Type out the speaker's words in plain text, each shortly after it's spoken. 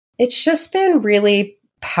it's just been really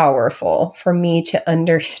powerful for me to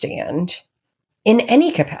understand in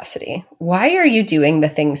any capacity. Why are you doing the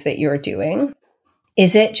things that you're doing?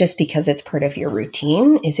 Is it just because it's part of your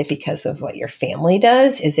routine? Is it because of what your family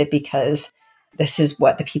does? Is it because this is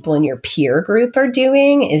what the people in your peer group are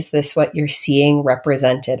doing? Is this what you're seeing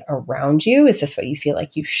represented around you? Is this what you feel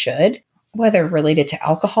like you should? Whether related to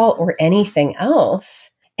alcohol or anything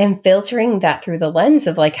else, and filtering that through the lens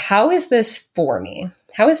of like, how is this for me?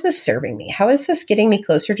 How is this serving me? How is this getting me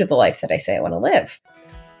closer to the life that I say I want to live?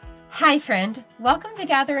 Hi, friend. Welcome to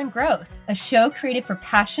Gather in Growth, a show created for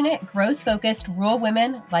passionate, growth-focused rural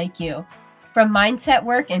women like you. From mindset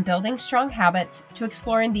work and building strong habits to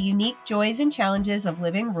exploring the unique joys and challenges of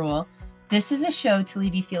living rural, this is a show to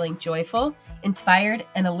leave you feeling joyful, inspired,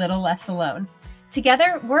 and a little less alone.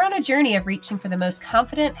 Together, we're on a journey of reaching for the most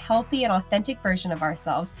confident, healthy, and authentic version of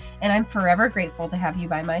ourselves, and I'm forever grateful to have you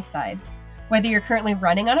by my side. Whether you're currently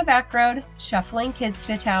running on a back road, shuffling kids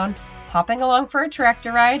to town, hopping along for a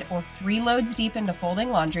tractor ride, or 3 loads deep into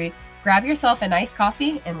folding laundry, grab yourself a nice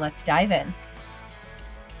coffee and let's dive in.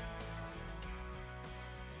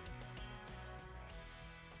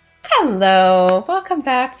 Hello, welcome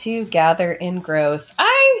back to Gather in Growth.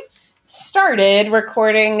 I started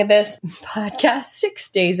recording this podcast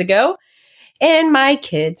 6 days ago, and my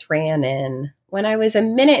kids ran in when I was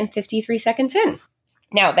 1 minute and 53 seconds in.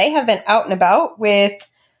 Now, they have been out and about with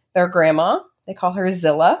their grandma, they call her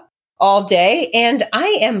Zilla, all day, and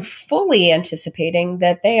I am fully anticipating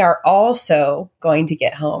that they are also going to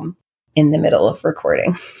get home in the middle of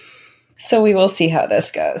recording. So we will see how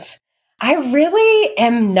this goes. I really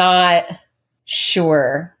am not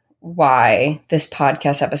sure why this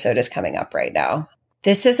podcast episode is coming up right now.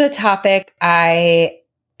 This is a topic I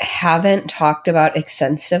haven't talked about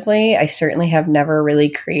extensively. I certainly have never really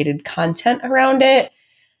created content around it.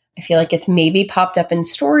 I feel like it's maybe popped up in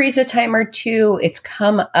stories a time or two. It's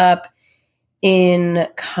come up in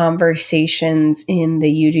conversations in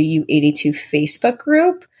the U2U82 Facebook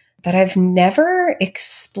group, but I've never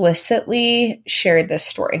explicitly shared this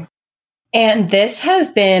story. And this has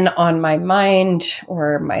been on my mind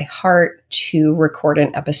or my heart to record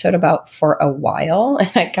an episode about for a while.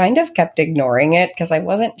 And I kind of kept ignoring it because I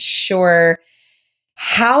wasn't sure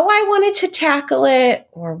how I wanted to tackle it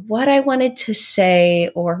or what I wanted to say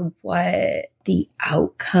or what the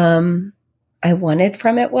outcome I wanted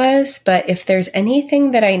from it was. But if there's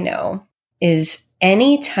anything that I know is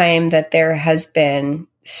any time that there has been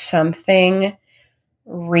something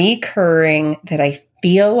recurring that I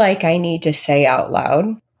feel like I need to say out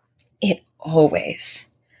loud, it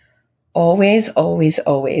always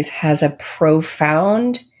has a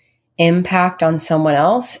profound impact on someone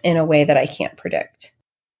else in a way that I can't predict.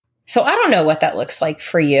 So I don't know what that looks like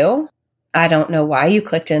for you. I don't know why you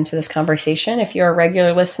clicked into this conversation. If you're a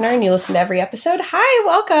regular listener and you listen to every episode, hi,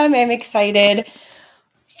 welcome. I'm excited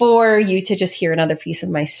for you to just hear another piece of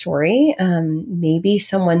my story. Maybe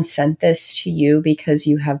someone sent this to you because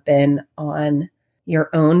you have been on your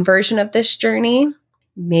own version of this journey.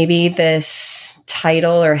 Maybe this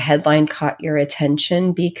title or headline caught your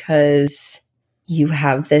attention because you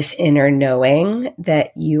have this inner knowing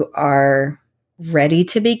that you are ready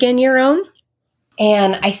to begin your own.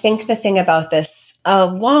 And I think the thing about this,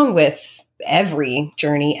 along with every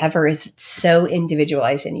journey ever, is it's so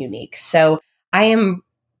individualized and unique. So I am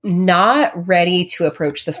not ready to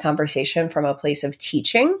approach this conversation from a place of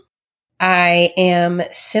teaching. I am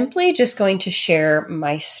simply just going to share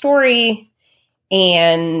my story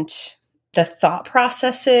and the thought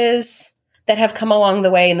processes that have come along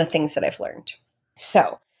the way and the things that I've learned.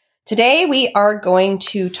 So today we are going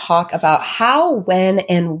to talk about how, when,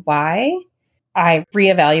 and why I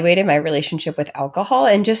reevaluated my relationship with alcohol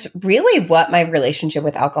and just really what my relationship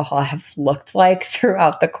with alcohol have looked like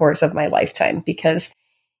throughout the course of my lifetime, because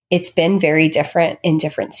it's been very different in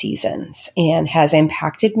different seasons and has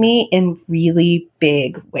impacted me in really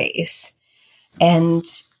big ways. And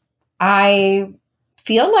I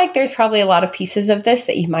feel like there's probably a lot of pieces of this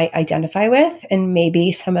that you might identify with and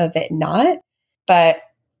maybe some of it not. But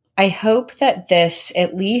I hope that this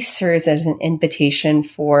at least serves as an invitation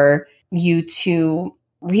for you to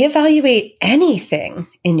reevaluate anything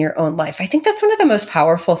in your own life. I think that's one of the most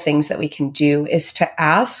powerful things that we can do is to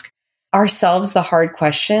ask ourselves the hard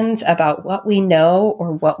questions about what we know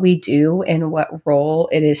or what we do and what role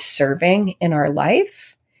it is serving in our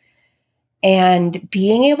life. And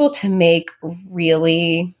being able to make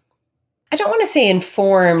really, I don't want to say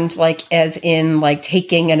informed, like as in like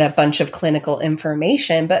taking in a bunch of clinical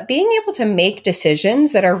information, but being able to make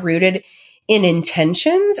decisions that are rooted in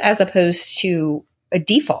intentions as opposed to a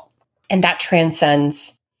default. And that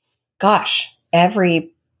transcends,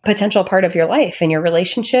 every potential part of your life and your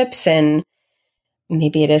relationships. And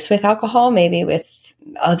maybe it is with alcohol, maybe with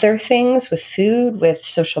other things, with food, with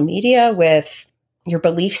social media, with your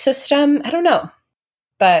belief system. I don't know.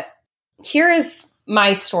 But here is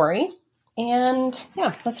my story. And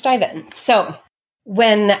yeah, let's dive in. So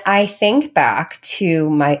when I think back to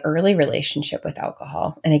my early relationship with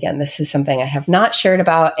alcohol, and again, this is something I have not shared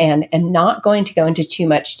about and am not going to go into too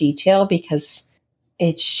much detail because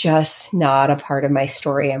it's just not a part of my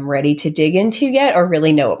story I'm ready to dig into yet or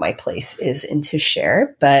really know what my place is in to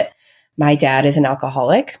share. But my dad is an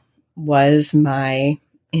alcoholic, was my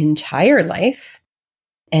entire life.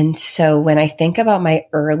 And so when I think about my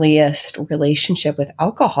earliest relationship with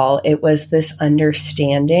alcohol, it was this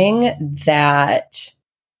understanding that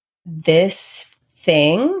this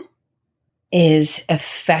thing is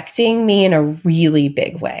affecting me in a really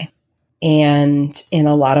big way. And in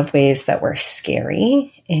a lot of ways that were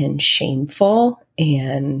scary and shameful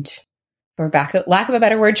and, for lack of a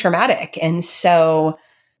better word, traumatic. And so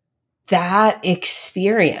that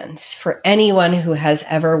experience for anyone who has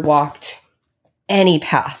ever walked any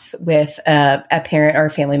path with a parent or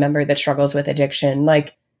a family member that struggles with addiction,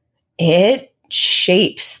 like it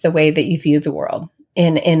shapes the way that you view the world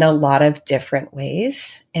in a lot of different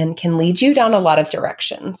ways and can lead you down a lot of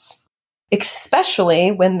directions,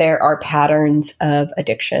 especially when there are patterns of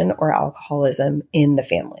addiction or alcoholism in the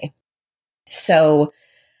family. So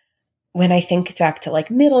when I think back to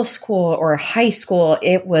like middle school or high school,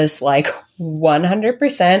 it was like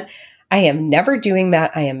 100%. I am never doing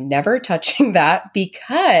that. I am never touching that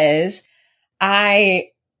because I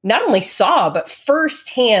not only saw, but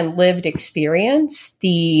firsthand lived experience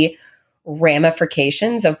the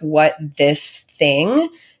ramifications of what this thing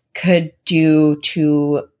could do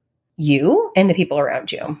to you and the people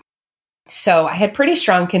around you. So I had pretty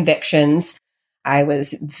strong convictions. I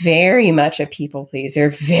was very much a people pleaser,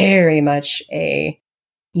 very much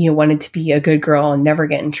wanted to be a good girl and never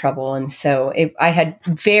get in trouble. And so I had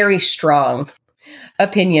very strong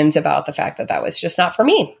opinions about the fact that that was just not for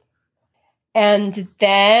me. And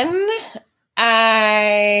then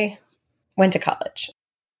I went to college.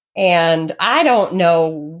 And I don't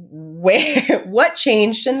know what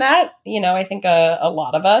changed in that. I think a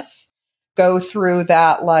lot of us go through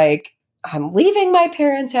that, like, I'm leaving my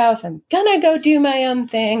parents' house. I'm going to go do my own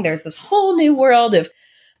thing. There's this whole new world of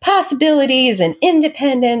possibilities and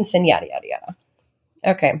independence and yada, yada, yada.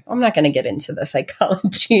 Okay, I'm not going to get into the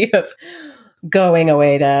psychology of going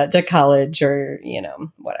away to college or,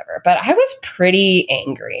 whatever. But I was pretty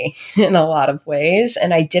angry in a lot of ways.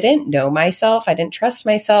 And I didn't know myself. I didn't trust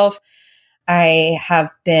myself. I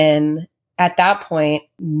have been, at that point,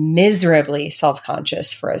 miserably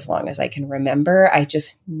self-conscious for as long as I can remember. I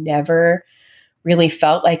just never really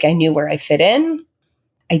felt like I knew where I fit in.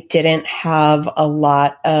 I didn't have a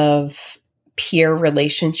lot of peer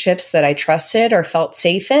relationships that I trusted or felt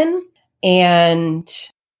safe in. And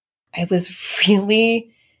I was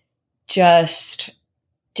really just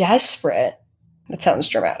desperate. That sounds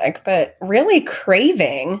dramatic, but really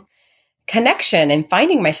craving connection and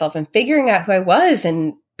finding myself and figuring out who I was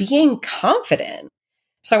and being confident.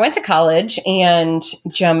 So I went to college and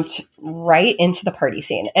jumped right into the party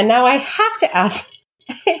scene. And now I have to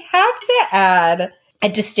add a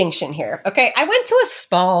distinction here. Okay. I went to a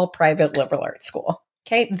small private liberal arts school.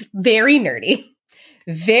 Okay. Very nerdy,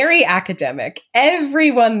 very academic.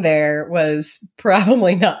 Everyone there was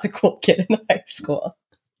probably not the cool kid in high school.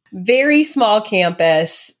 Very small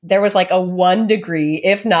campus. There was like a 1 degree,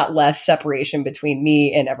 if not less, separation between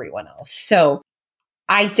me and everyone else. So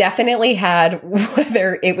I definitely had,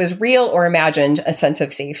 whether it was real or imagined, a sense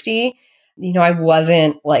of safety. I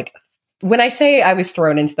wasn't like, when I say I was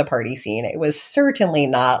thrown into the party scene, it was certainly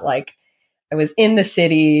not like I was in the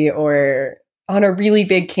city or on a really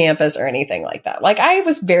big campus or anything like that. Like, I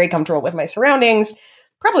was very comfortable with my surroundings,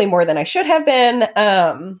 probably more than I should have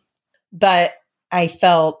been. But I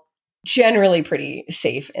felt generally pretty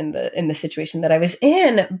safe in the situation that I was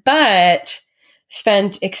in, but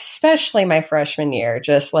spent especially my freshman year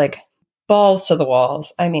just like balls to the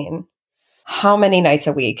walls. I mean, how many nights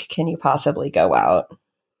a week can you possibly go out?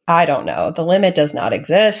 I don't know. The limit does not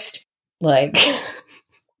exist. Like,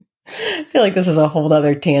 I feel like this is a whole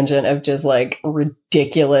other tangent of just like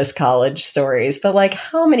ridiculous college stories. But like,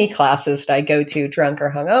 how many classes did I go to drunk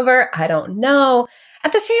or hungover? I don't know.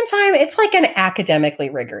 At the same time, it's like an academically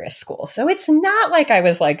rigorous school. So it's not like I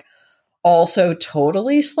was like also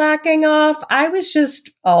totally slacking off. I was just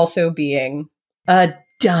also being a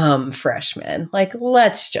dumb freshman. Like,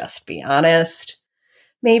 let's just be honest.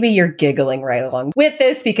 Maybe you're giggling right along with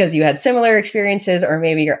this because you had similar experiences, or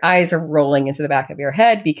maybe your eyes are rolling into the back of your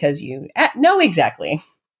head because you know exactly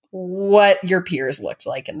what your peers looked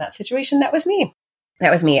like in that situation. That was me.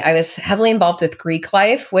 That was me. I was heavily involved with Greek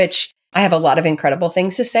life, which I have a lot of incredible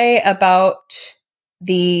things to say about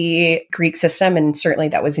the Greek system. And certainly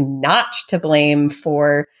that was not to blame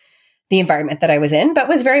for the environment that I was in, but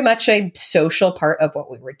was very much a social part of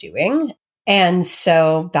what we were doing. And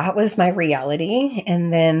so that was my reality.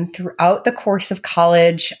 And then throughout the course of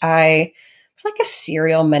college, I was like a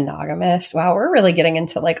serial monogamist. Wow, we're really getting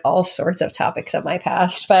into like all sorts of topics of my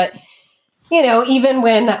past. But, you know, even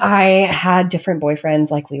when I had different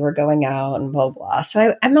boyfriends, like we were going out and blah, blah.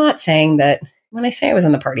 So I'm not saying that when I say I was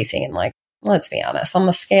in the party scene, like, let's be honest, on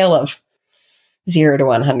the scale of 0 to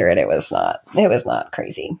 100, it was not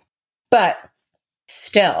crazy. But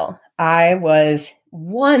still, I was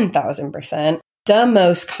 1000% the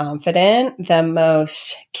most confident, the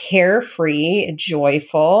most carefree,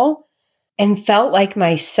 joyful, and felt like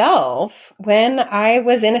myself when I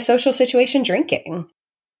was in a social situation drinking.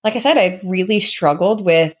 Like I said, I really struggled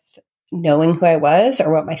with knowing who I was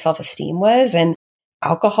or what my self-esteem was. And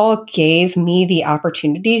alcohol gave me the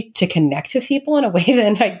opportunity to connect with people in a way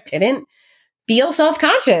that I didn't feel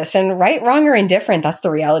self-conscious. And right, wrong, or indifferent, that's the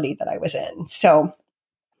reality that I was in. So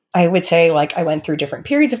I would say like I went through different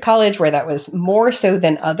periods of college where that was more so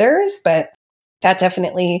than others, but that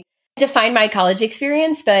definitely defined my college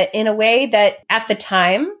experience, but in a way that at the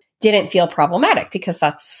time didn't feel problematic because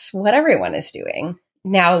that's what everyone is doing.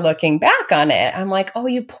 Now looking back on it, I'm like, oh,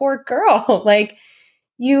 you poor girl. Like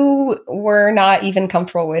you were not even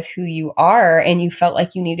comfortable with who you are and you felt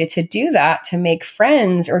like you needed to do that to make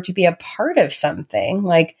friends or to be a part of something.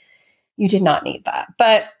 Like you did not need that.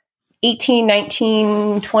 But 18,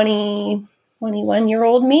 19, 20,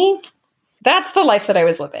 21-year-old me, that's the life that I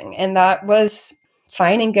was living. And that was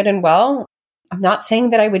fine and good and well. I'm not saying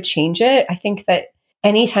that I would change it. I think that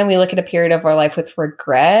anytime we look at a period of our life with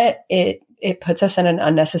regret, it puts us in an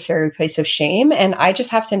unnecessary place of shame. And I just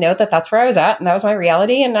have to know that that's where I was at and that was my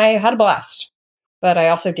reality. And I had a blast, but I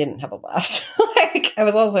also didn't have a blast. Like I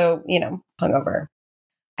was also, hungover.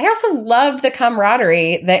 I also loved the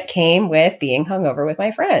camaraderie that came with being hungover with my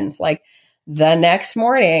friends. Like the next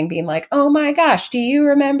morning being like, oh my gosh, do you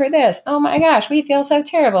remember this? Oh my gosh, we feel so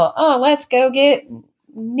terrible. Oh, let's go get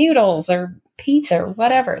noodles or pizza or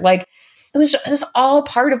whatever. Like it was just all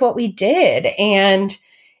part of what we did. And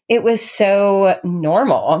it was so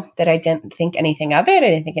normal that I didn't think anything of it. I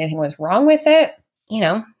didn't think anything was wrong with it.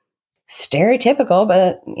 Stereotypical,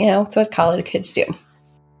 but it's what college kids do.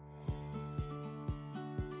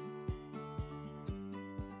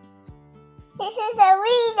 This is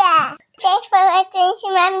Arita. Thanks for listening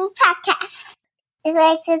to Mommy Podcast. If you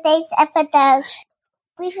like today's episode,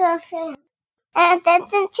 we feel free. And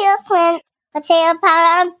attention to your friends. Potato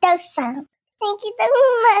powder on dosa. Thank you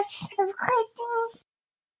very much. Have a great day.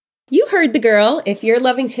 You heard the girl. If you're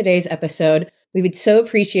loving today's episode, we would so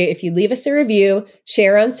appreciate if you leave us a review,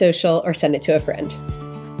 share on social, or send it to a friend.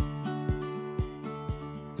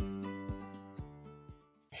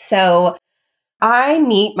 So I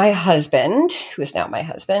meet my husband, who is now my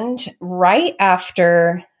husband, right as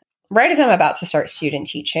I'm about to start student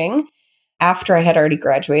teaching. After I had already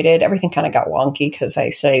graduated, everything kind of got wonky because I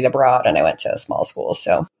studied abroad and I went to a small school.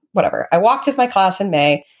 So whatever. I walked with my class in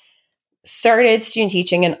May, started student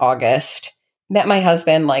teaching in August, met my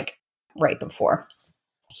husband like right before.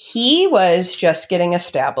 He was just getting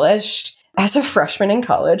established as a freshman in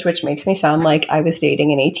college, which makes me sound like I was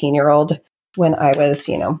dating an 18-year-old when I was,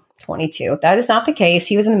 22. That is not the case.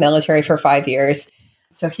 He was in the military for 5 years.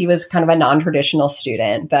 So he was kind of a non-traditional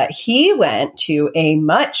student, but he went to a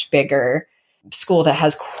much bigger school that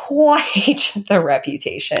has quite the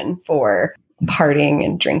reputation for partying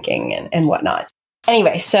and drinking and whatnot.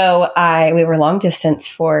 Anyway, so we were long distance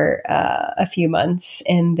for a few months.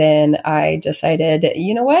 And then I decided,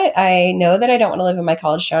 you know what? I know that I don't want to live in my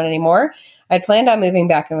college town anymore. I'd planned on moving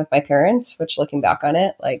back in with my parents, which looking back on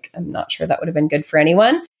it, I'm not sure that would have been good for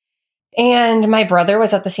anyone. And my brother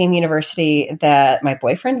was at the same university that my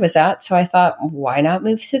boyfriend was at. So I thought, why not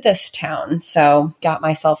move to this town? So got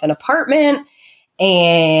myself an apartment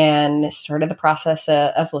and started the process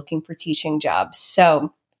of looking for teaching jobs.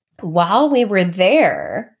 So while we were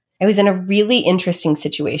there, I was in a really interesting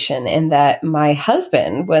situation in that my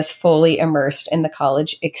husband was fully immersed in the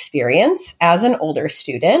college experience as an older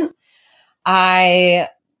student. I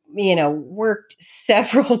worked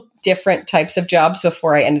several different types of jobs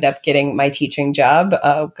before I ended up getting my teaching job.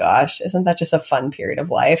 Oh gosh, isn't that just a fun period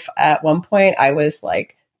of life? At one point, I was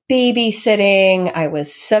like babysitting, I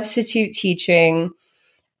was substitute teaching,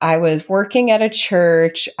 I was working at a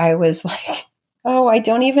church, I was like, I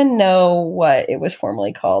don't even know what it was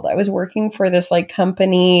formally called. I was working for this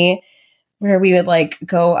company where we would like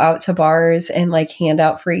go out to bars and like hand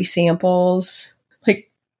out free samples, like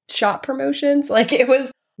shop promotions. Like it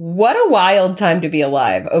was, what a wild time to be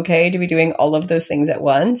alive. Okay. To be doing all of those things at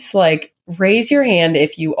once. Like raise your hand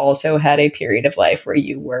if you also had a period of life where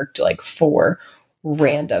you worked like 4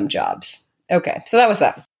 random jobs. Okay. So that was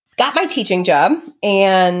that. Got my teaching job,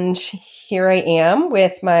 and here I am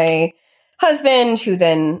with my husband, who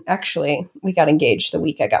then actually we got engaged the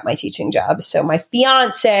week I got my teaching job. So my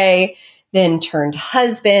fiance then turned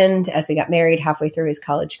husband as we got married halfway through his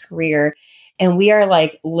college career. And we are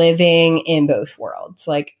like living in both worlds.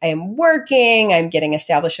 Like I am working, I'm getting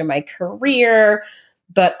established in my career,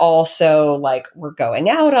 but also like we're going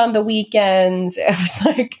out on the weekends. It was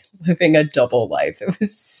like living a double life. It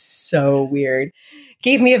was so weird.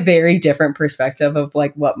 Gave me a very different perspective of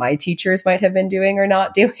like what my teachers might have been doing or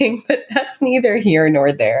not doing, but that's neither here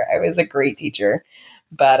nor there. I was a great teacher.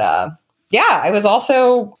 But yeah, I was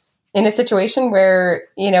also in a situation where,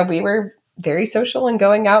 you know, we were very social and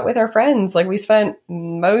going out with our friends. Like we spent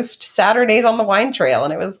most Saturdays on the wine trail,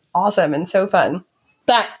 and it was awesome and so fun.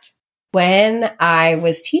 But when I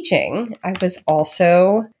was teaching, I was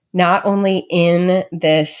also not only in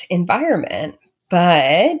this environment,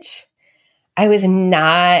 but I was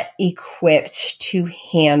not equipped to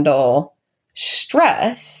handle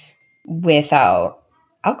stress without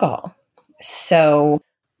alcohol. So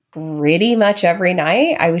pretty much every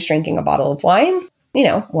night I was drinking a bottle of wine. You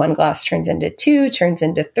know, 1 glass turns into 2, turns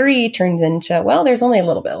into 3, turns into, well, there's only a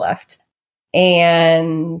little bit left.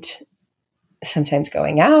 And sometimes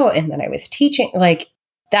going out, and then I was teaching. Like,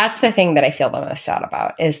 that's the thing that I feel the most sad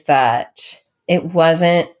about, is that it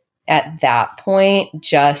wasn't at that point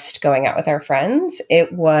just going out with our friends.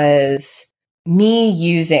 It was me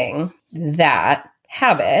using that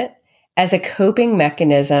habit as a coping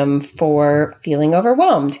mechanism for feeling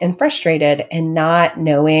overwhelmed and frustrated and not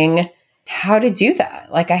knowing how to do that.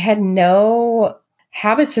 Like I had no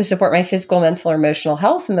habits to support my physical, mental, or emotional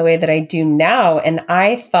health in the way that I do now. And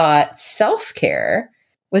I thought self-care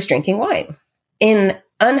was drinking wine in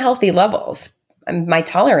unhealthy levels. My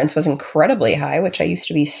tolerance was incredibly high, which I used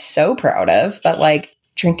to be so proud of. But like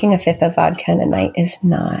drinking a 5th of vodka in a night is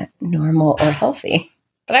not normal or healthy.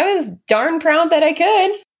 But I was darn proud that I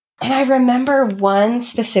could. And I remember one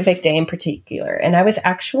specific day in particular, and I was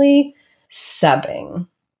actually subbing.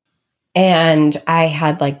 And I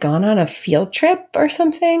had like gone on a field trip or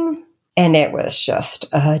something. And it was just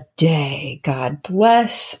a day. God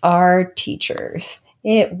bless our teachers.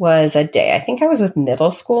 It was a day. I think I was with middle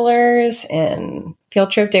schoolers, and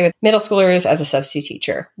field trip day with middle schoolers as a substitute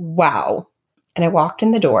teacher. Wow. And I walked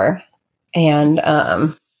in the door, and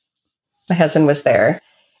my husband was there,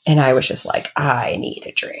 and I was just like, I need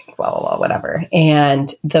a drink, blah, blah, blah, whatever.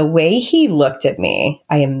 And the way he looked at me,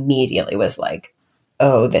 I immediately was like,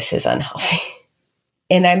 oh, this is unhealthy.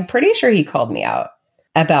 And I'm pretty sure he called me out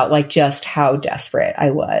about like just how desperate I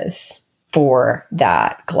was for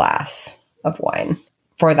that glass of wine,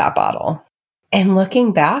 for that bottle. And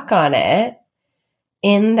looking back on it,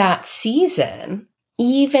 in that season,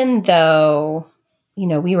 even though, you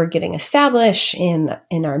know, we were getting established in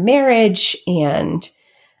our marriage, and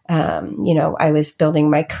you know, I was building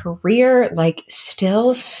my career, like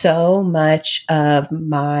still so much of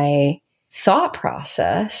my thought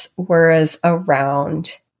process was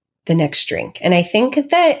around the next drink. And I think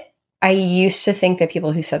that I used to think that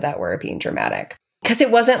people who said that were being dramatic, because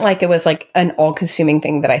it wasn't like it was like an all-consuming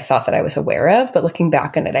thing that I thought that I was aware of. But looking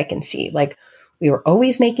back on it, I can see like we were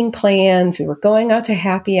always making plans. We were going out to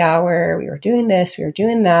happy hour. We were doing this. We were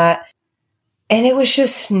doing that. And it was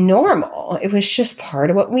just normal. It was just part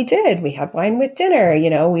of what we did. We had wine with dinner. You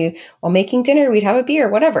know, while making dinner, we'd have a beer,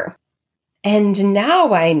 whatever. And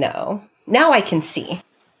now I know, now I can see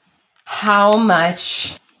how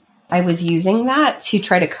much I was using that to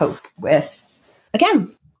try to cope with,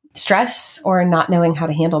 again, stress, or not knowing how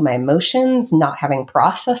to handle my emotions, not having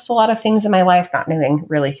processed a lot of things in my life, not knowing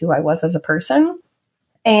really who I was as a person.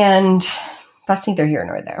 And that's neither here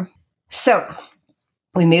nor there. So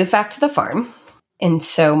we moved back to the farm. And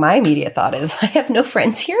so my immediate thought is, I have no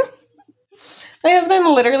friends here. My husband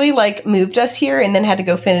literally like moved us here and then had to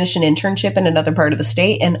go finish an internship in another part of the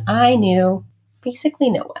state. And I knew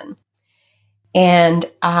basically no one. And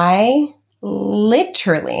I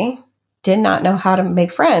literally did not know how to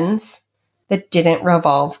make friends that didn't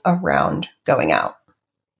revolve around going out,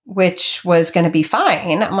 which was going to be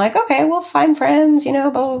fine. I'm like, okay, we'll find friends, you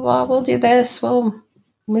know, blah, blah, blah. We'll do this.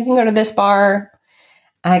 We can go to this bar.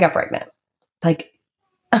 I got pregnant. Like,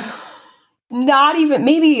 not even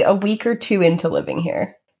maybe a week or 2 into living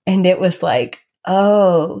here. And it was like,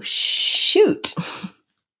 oh, shoot.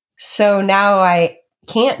 So now I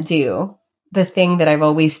can't do the thing that I've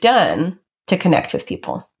always done to connect with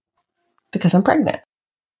people because I'm pregnant.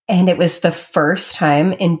 And it was the first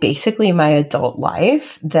time in basically my adult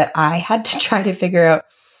life that I had to try to figure out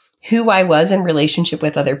who I was in relationship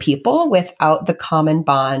with other people without the common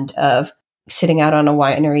bond of sitting out on a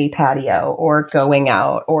winery patio or going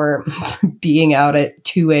out or being out at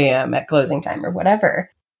 2 a.m. at closing time or whatever.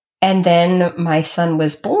 And then my son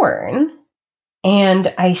was born,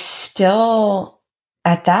 and I still,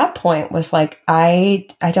 at that point, was like, I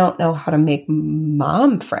don't know how to make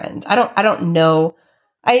mom friends. I don't know.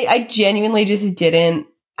 I genuinely just didn't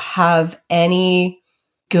have any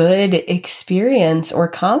good experience or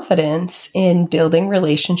confidence in building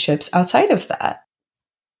relationships outside of that.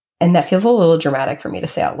 And that feels a little dramatic for me to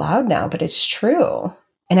say out loud now, but it's true.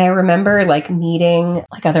 And I remember like meeting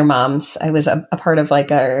like other moms. I was a part of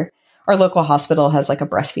like our local hospital has like a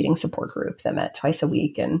breastfeeding support group that met twice a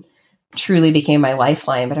week and truly became my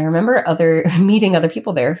lifeline. But I remember meeting other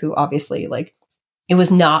people there who obviously like it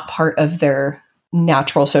was not part of their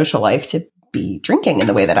natural social life to be drinking in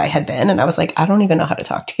the way that I had been. And I was like, I don't even know how to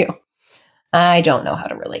talk to you. I don't know how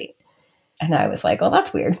to relate. And I was like, oh,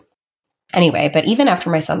 that's weird. Anyway, but even after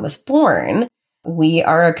my son was born, we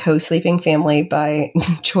are a co-sleeping family by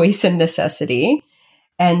choice and necessity.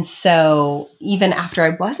 And so even after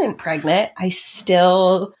I wasn't pregnant, I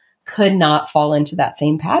still could not fall into that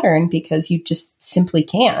same pattern because you just simply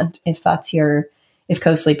can't if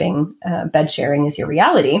co-sleeping, bed sharing is your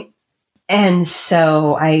reality. And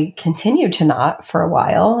so I continued to not for a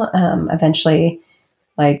while. Eventually,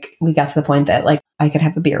 like we got to the point that like I could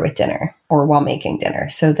have a beer with dinner or while making dinner.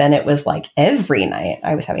 So then it was like every night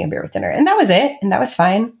I was having a beer with dinner, and that was it. And that was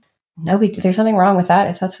fine. There's nothing wrong with that.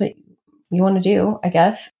 If that's what you want to do, I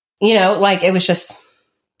guess, like it was just,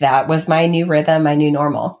 that was my new rhythm, my new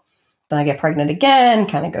normal. Then I get pregnant again,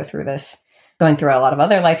 kind of going through a lot of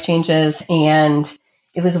other life changes. And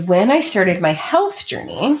it was when I started my health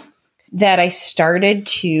journey that I started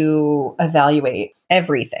to evaluate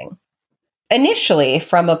everything. Initially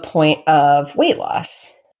from a point of weight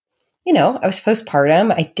loss. I was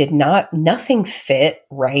postpartum. Nothing fit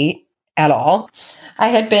right at all. I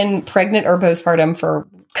had been pregnant or postpartum for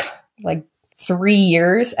like 3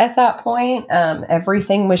 years at that point.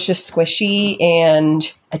 Everything was just squishy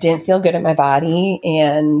and I didn't feel good in my body.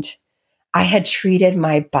 And I had treated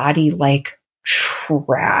my body like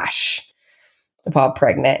trash while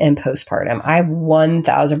pregnant and postpartum. I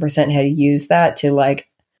 1000% had used that to like,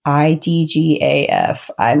 IDGAF.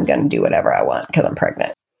 I'm going to do whatever I want because I'm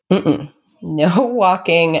pregnant. No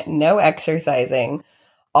walking, no exercising,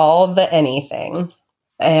 all the anything.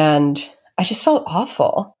 And I just felt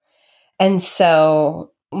awful. And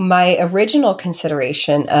so my original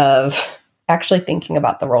consideration of actually thinking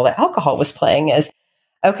about the role that alcohol was playing is,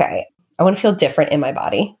 okay, I want to feel different in my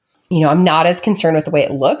body. I'm not as concerned with the way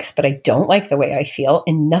it looks, but I don't like the way I feel,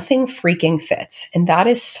 and nothing freaking fits. And that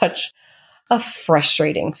is such a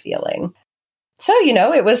frustrating feeling. So,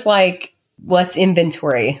 it was like, let's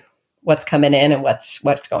inventory what's coming in and what's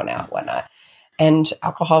going out, whatnot. And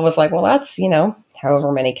alcohol was like, well, that's,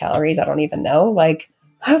 however many calories, I don't even know. Like,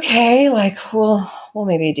 okay, like, we'll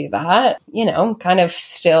maybe do that, kind of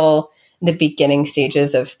still in the beginning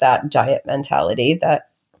stages of that diet mentality that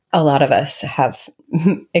a lot of us have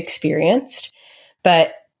experienced.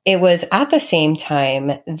 But it was at the same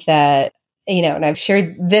time that, and I've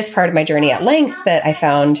shared this part of my journey at length, that I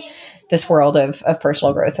found this world of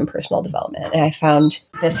personal growth and personal development. And I found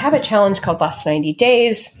this habit challenge called Last 90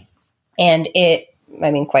 Days. And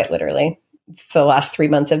quite literally, for the last 3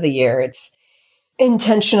 months of the year, it's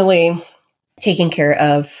intentionally taking care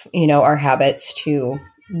of, our habits to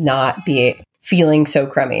not be feeling so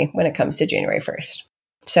crummy when it comes to January 1st.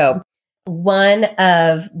 So one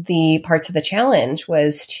of the parts of the challenge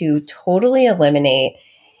was to totally eliminate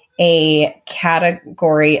a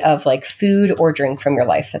category of like food or drink from your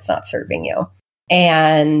life that's not serving you.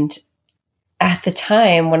 And at the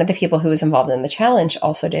time, one of the people who was involved in the challenge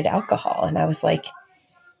also did alcohol. And I was like,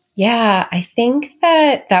 yeah, I think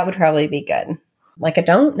that would probably be good. Like, I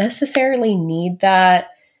don't necessarily need that.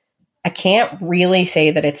 I can't really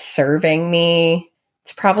say that it's serving me.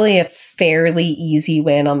 It's probably a fairly easy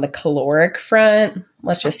win on the caloric front.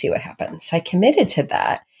 Let's just see what happens. So I committed to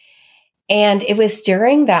that. And it was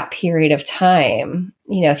during that period of time,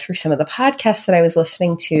 through some of the podcasts that I was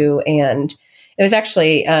listening to, and it was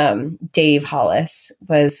actually Dave Hollis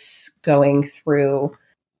was going through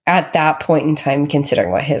at that point in time,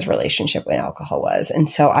 considering what his relationship with alcohol was. And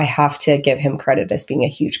so I have to give him credit as being a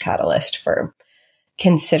huge catalyst for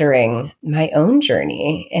considering my own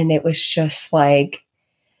journey. And it was just like,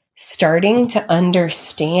 starting to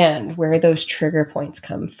understand where those trigger points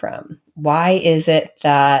come from. Why is it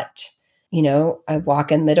that, I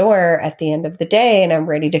walk in the door at the end of the day and I'm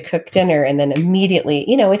ready to cook dinner, and then immediately,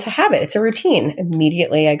 it's a habit, it's a routine.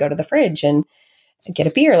 Immediately I go to the fridge and get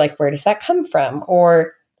a beer. Like, where does that come from?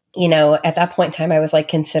 Or, at that point in time, I was like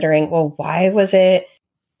considering, well, why was it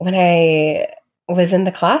when I was in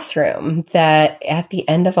the classroom that at the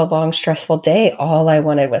end of a long, stressful day, all I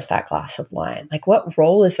wanted was that glass of wine? Like, what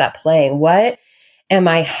role is that playing? What am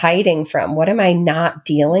I hiding from? What am I not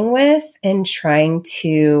dealing with and trying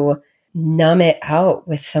to numb it out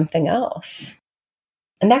with something else?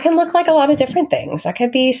 And that can look like a lot of different things. That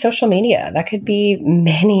could be social media. That could be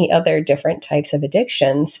many other different types of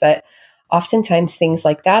addictions. But oftentimes things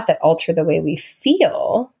like that alter the way we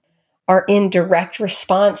feel are in direct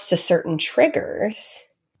response to certain triggers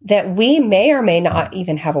that we may or may not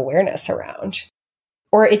even have awareness around.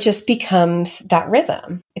 Or it just becomes that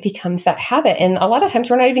rhythm. It becomes that habit. And a lot of times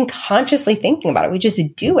we're not even consciously thinking about it. We just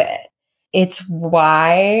do it. It's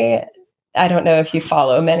why, I don't know if you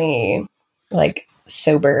follow many like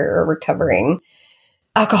sober or recovering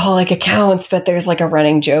alcoholic accounts, but there's like a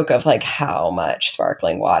running joke of like how much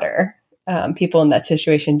sparkling water people in that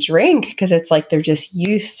situation drink, because it's like they're just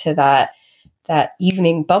used to that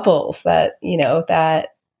evening bubbles, that that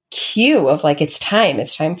cue of like it's time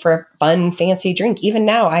for a fun fancy drink. Even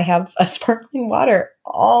now I have a sparkling water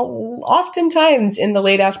oftentimes in the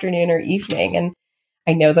late afternoon or evening, and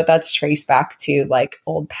I know that that's traced back to like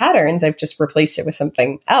old patterns. I've just replaced it with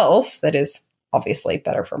something else that is obviously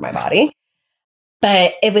better for my body.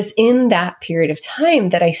 But it was in that period of time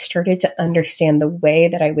that I started to understand the way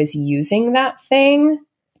that I was using that thing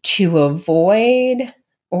to avoid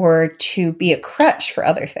or to be a crutch for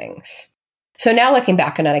other things. So now looking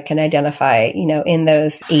back on it, I can identify, in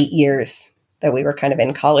those 8 years that we were kind of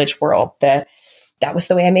in college world, that was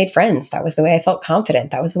the way I made friends. That was the way I felt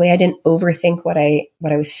confident. That was the way I didn't overthink what I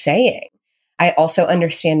was saying. I also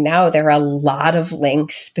understand now there are a lot of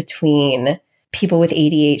links between people with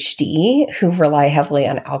ADHD who rely heavily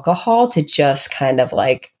on alcohol to just kind of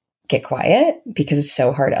like get quiet because it's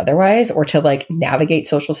so hard otherwise, or to like navigate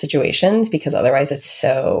social situations because otherwise it's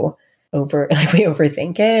so we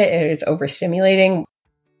overthink it. It's overstimulating.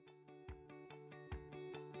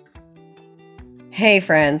 Hey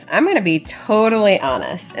friends, I'm going to be totally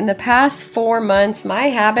honest. In the past 4 months, my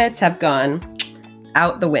habits have gone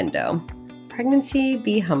out the window. Pregnancy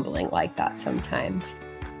be humbling like that sometimes.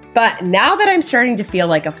 But now that I'm starting to feel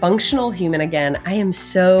like a functional human again, I am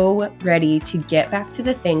so ready to get back to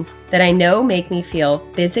the things that I know make me feel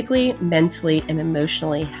physically, mentally, and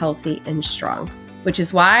emotionally healthy and strong, which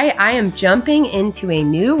is why I am jumping into a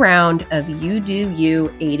new round of You Do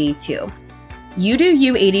You 82. You Do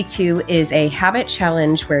You 82 is a habit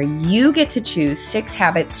challenge where you get to choose 6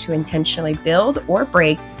 habits to intentionally build or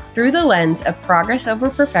break through the lens of progress over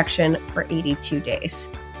perfection for 82 days.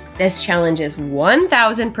 This challenge is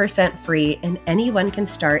 1000% free and anyone can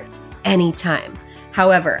start anytime.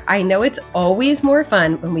 However, I know it's always more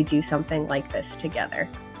fun when we do something like this together.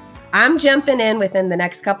 I'm jumping in within the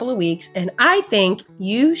next couple of weeks, and I think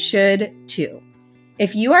you should too.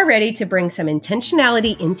 If you are ready to bring some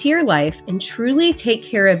intentionality into your life and truly take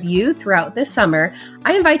care of you throughout the summer,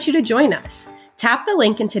 I invite you to join us. Tap the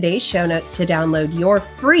link in today's show notes to download your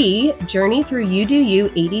free Journey Through You Do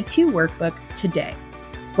You 82 workbook today.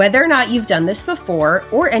 Whether or not you've done this before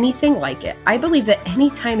or anything like it, I believe that any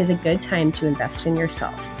time is a good time to invest in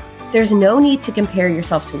yourself. There's no need to compare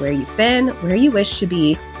yourself to where you've been, where you wish to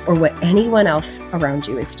be, or what anyone else around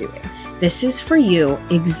you is doing. This is for you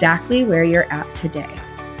exactly where you're at today.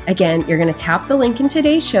 Again, you're going to tap the link in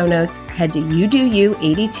today's show notes, head to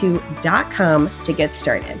youdou82.com to get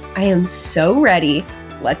started. I am so ready.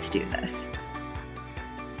 Let's do this.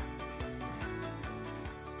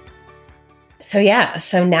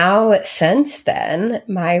 So now since then,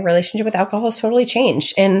 my relationship with alcohol has totally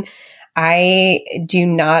changed. And I do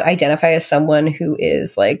not identify as someone who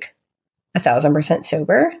is like 1000%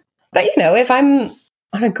 sober. But, if I'm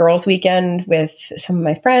on a girls' weekend with some of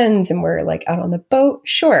my friends and we're like out on the boat,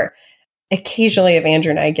 sure. Occasionally, if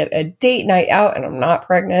Andrew and I get a date night out and I'm not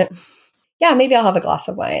pregnant, maybe I'll have a glass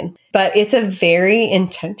of wine. But it's a very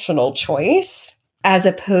intentional choice as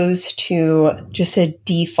opposed to just a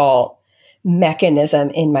default mechanism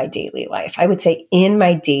in my daily life. I would say in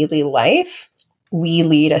my daily life, we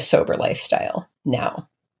lead a sober lifestyle now.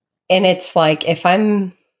 And it's like if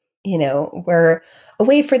I'm, we're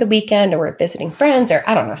away for the weekend or we're visiting friends or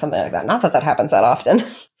I don't know, something like that. Not that that happens that often,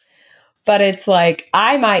 but it's like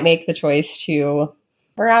I might make the choice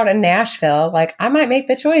we're out in Nashville. Like I might make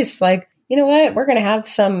the choice, like, you know what, we're going to have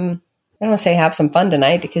some don't want to say have some fun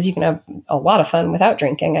tonight, because you can have a lot of fun without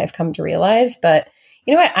drinking, I've come to realize. But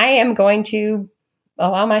you know what? I am going to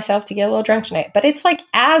allow myself to get a little drunk tonight. But it's like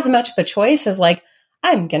as much of a choice as like,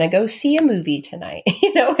 I'm going to go see a movie tonight.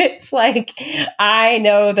 It's like, I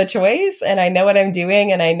know the choice and I know what I'm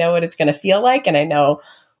doing and I know what it's going to feel like. And I know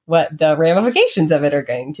what the ramifications of it are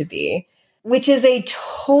going to be, which is a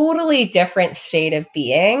totally different state of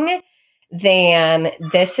being than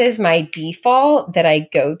this is my default that I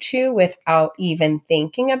go to without even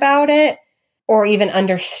thinking about it or even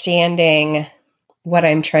understanding what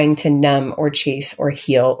I'm trying to numb or chase or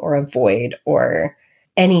heal or avoid or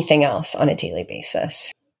anything else on a daily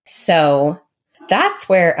basis. So that's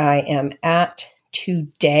where I am at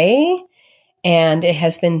today. And it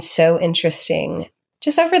has been so interesting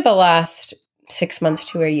just over the last 6 months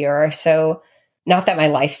to a year or so. Not that my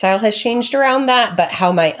lifestyle has changed around that, but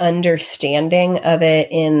how my understanding of it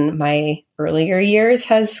in my earlier years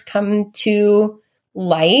has come to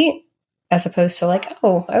light, as opposed to like,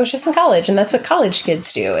 oh, I was just in college and that's what college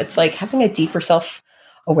kids do. It's like having a deeper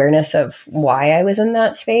self-awareness of why I was in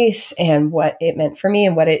that space and what it meant for me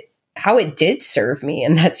and how it did serve me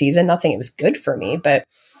in that season. Not saying it was good for me, but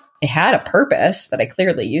it had a purpose that I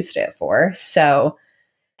clearly used it for. So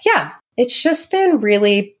yeah, it's just been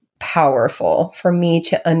really powerful for me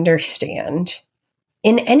to understand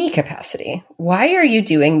in any capacity. Why are you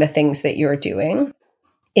doing the things that you're doing?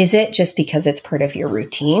 Is it just because it's part of your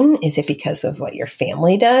routine? Is it because of what your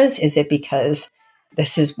family does? Is it because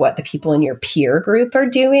this is what the people in your peer group are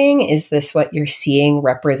doing? Is this what you're seeing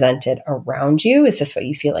represented around you? Is this what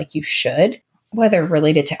you feel like you should? Whether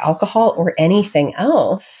related to alcohol or anything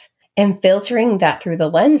else, and filtering that through the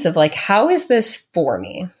lens of like, how is this for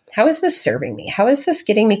me? How is this serving me? How is this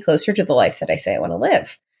getting me closer to the life that I say I want to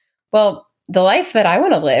live? Well, the life that I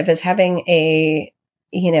want to live is having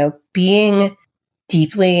being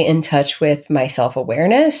deeply in touch with my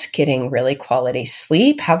self-awareness, getting really quality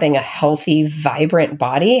sleep, having a healthy, vibrant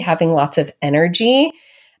body, having lots of energy,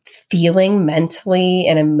 feeling mentally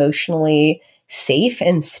and emotionally safe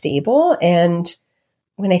and stable. And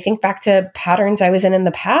when I think back to patterns I was in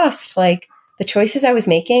the past, like the choices I was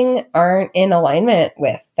making aren't in alignment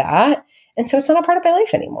with that. And so it's not a part of my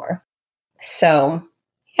life anymore. So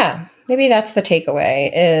yeah, maybe that's the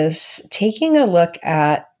takeaway, is taking a look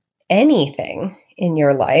at anything in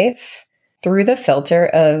your life through the filter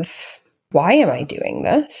of, why am I doing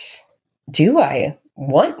this? Do I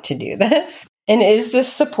want to do this? And is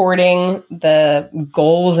this supporting the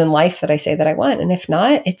goals in life that I say that I want? And if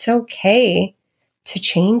not, it's okay to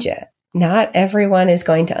change it. Not everyone is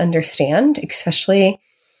going to understand, especially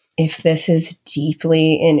if this is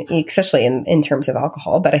deeply especially in terms of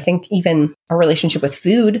alcohol. But I think even a relationship with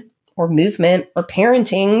food or movement or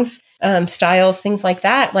parenting's styles, things like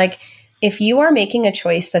that. Like if you are making a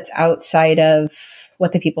choice that's outside of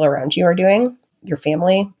what the people around you are doing, your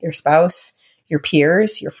family, your spouse, your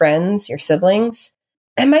peers, your friends, your siblings,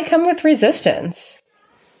 it might come with resistance.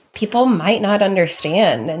 People might not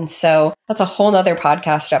understand. And so that's a whole nother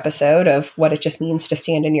podcast episode of what it just means to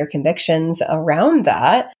stand in your convictions around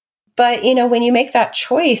that. But, when you make that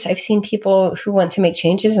choice, I've seen people who want to make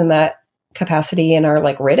changes in that capacity and are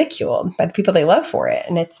like ridiculed by the people they love for it.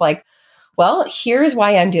 And it's like, well, here's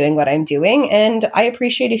why I'm doing what I'm doing. And I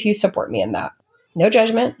appreciate if you support me in that. No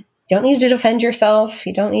judgment. You don't need to defend yourself.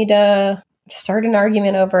 You don't need to start an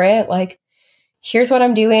argument over it. Like, here's what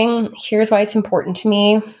I'm doing. Here's why it's important to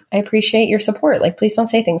me. I appreciate your support. Like, please don't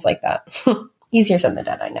say things like that. Easier said than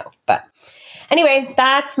done, I know. But anyway,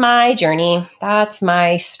 that's my journey. That's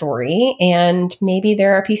my story. And maybe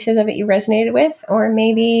there are pieces of it you resonated with, or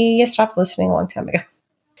maybe you stopped listening a long time ago.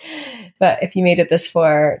 But if you made it this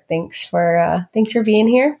far, thanks for being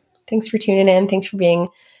here. Thanks for tuning in. Thanks for being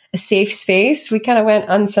a safe space. We kind of went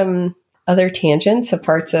on some other tangents of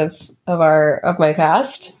parts of my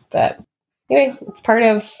past, but anyway, it's part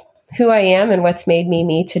of who I am and what's made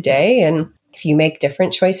me today. And if you make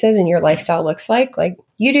different choices and your lifestyle looks like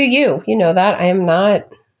you do you. You know that. I am not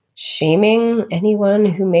shaming anyone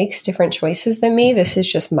who makes different choices than me. This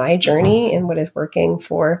is just my journey and what is working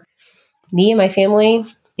for me and my family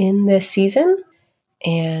in this season.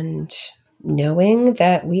 And knowing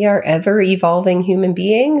that we are ever evolving human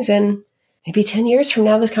beings, and maybe 10 years from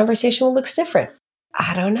now, this conversation will look different.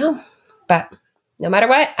 I don't know. But no matter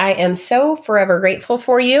what, I am so forever grateful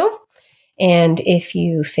for you. And if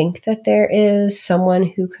you think that there is someone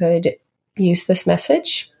who could use this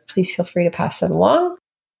message, please feel free to pass it along.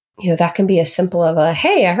 That can be as simple of a,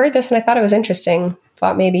 hey, I heard this and I thought it was interesting.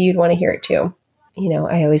 Thought maybe you'd want to hear it too.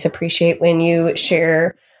 I always appreciate when you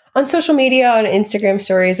share on social media, on Instagram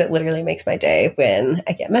stories, it literally makes my day when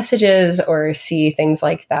I get messages or see things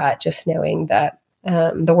like that, just knowing that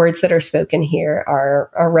the words that are spoken here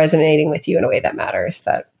are resonating with you in a way that matters.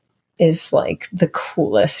 That is like the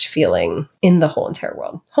coolest feeling in the whole entire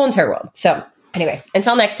world. So anyway,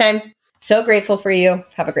 until next time, so grateful for you.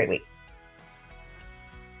 Have a great week.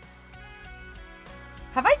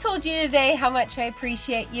 Have I told you today how much I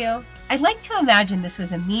appreciate you? I'd like to imagine this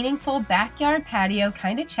was a meaningful backyard patio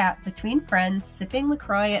kind of chat between friends sipping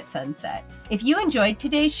LaCroix at sunset. If you enjoyed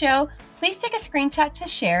today's show, please take a screenshot to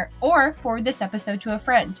share or forward this episode to a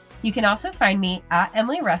friend. You can also find me at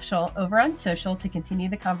Emily Rushell over on social to continue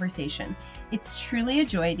the conversation. It's truly a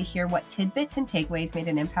joy to hear what tidbits and takeaways made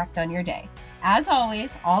an impact on your day. As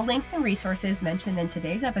always, all links and resources mentioned in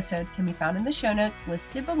today's episode can be found in the show notes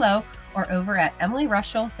listed below or over at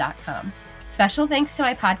emilyrushell.com. Special thanks to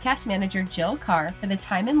my podcast manager, Jill Carr, for the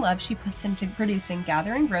time and love she puts into producing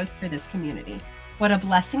Gathering Growth for this community. What a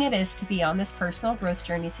blessing it is to be on this personal growth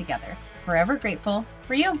journey together. Forever grateful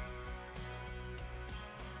for you.